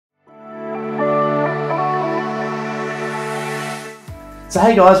So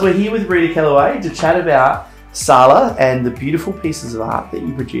hey guys, we're here with Rita Kellaway to chat about SALA and the beautiful pieces of art that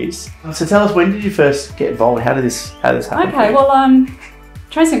you produce. So tell us, when did you first get involved? How did this happen? Okay, well,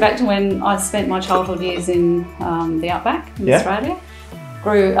 tracing back to when I spent my childhood years in the outback in Australia,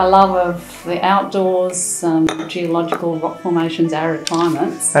 grew a love of the outdoors, geological rock formations, arid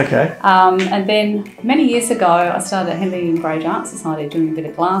climates. Okay. And then many years ago, I started at Henley and Grange Art Society doing a bit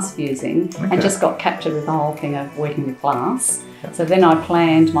of glass fusing and just got captured with the whole thing of working with glass. Yep. So then I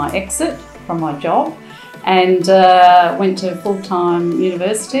planned my exit from my job and went to full-time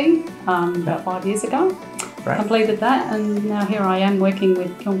university about 5 years ago. Right. Completed that, and now here I am working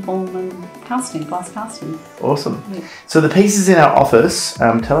with kiln form and casting, glass casting. Awesome. Yeah. So the pieces in our office,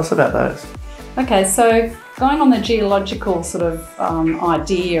 tell us about those. Okay, so going on the geological sort of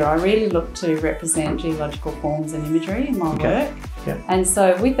idea, I really look to represent geological forms and imagery in my work. Yeah. And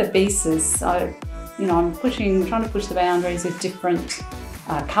so with the basis, I'm trying to push the boundaries with different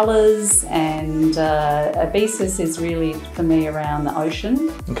colours, and basis is really for me around the ocean.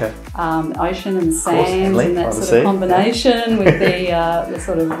 Okay. The ocean and the sands and that sort of combination with the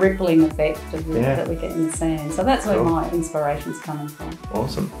sort of rippling effect that we get in the sand. So that's where my inspiration's coming from.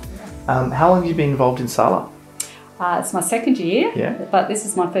 Awesome. How long have you been involved in SALA? It's my second year, but this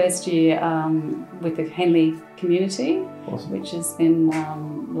is my first year with the Henley community, which has been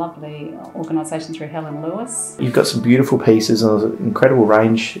lovely organisation through Helen Lewis. You've got some beautiful pieces and an incredible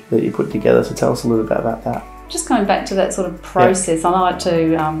range that you put together, so tell us a little bit about that. Just going back to that sort of process, I like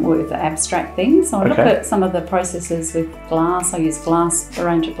to work with the abstract things. So I look at some of the processes with glass. I use a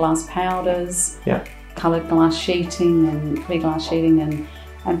range of glass powders, coloured glass sheeting and clear glass sheeting,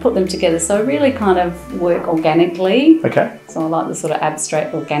 and put them together. So really kind of work organically. Okay. So I like the sort of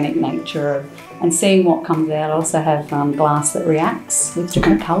abstract organic nature and seeing what comes out. I also have glass that reacts with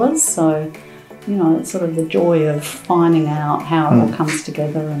different colours. So, it's sort of the joy of finding out how it all comes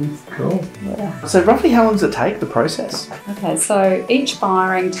together. And So roughly how long does it take, the process? Okay, so each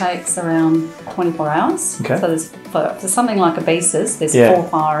firing takes around 24 hours. Okay. So for something like a basis, there's 4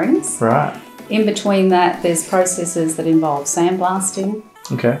 firings. Right. In between that, there's processes that involve sandblasting.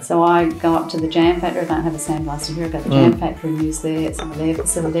 Okay. So I go up to the jam factory. I don't have a sandblaster here. I go to the jam factory and use some of their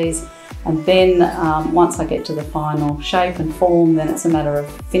facilities. And then once I get to the final shape and form, then it's a matter of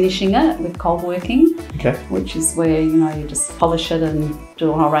finishing it with cold working, which is where you just polish it and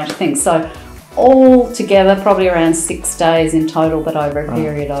do a whole range of things. So all together, probably around 6 days in total, but over a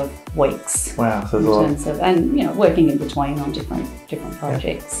period of weeks. Wow, so there's a lot. And working in between on different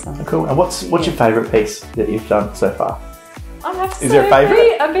projects. So. Cool. And what's your favourite piece that you've done so far? I have to say, is there a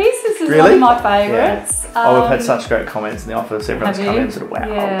favourite? A basis is one of my favourites. Yeah. We've had such great comments in the office. Everyone's come in and sort of, wow.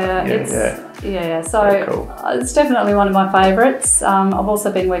 So it's definitely one of my favourites. I've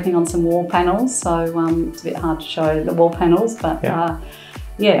also been working on some wall panels, so it's a bit hard to show the wall panels, but I've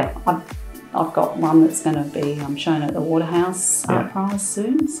got one that's going to be shown at the Waterhouse Art Prize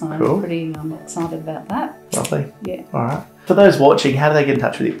soon, so I'm pretty excited about that. Lovely. Yeah. All right. For those watching, how do they get in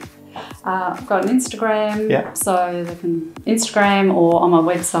touch with you? I've got an Instagram, so they can Instagram, or on my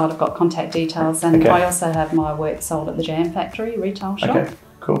website I've got contact details, and I also have my work sold at the Jam Factory retail shop. Okay,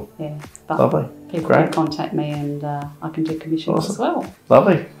 cool. Yeah, but lovely. People can contact me, and I can do commissions as well.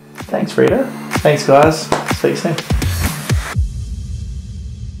 Lovely. Thanks, Rita. Thanks, guys. Speak soon.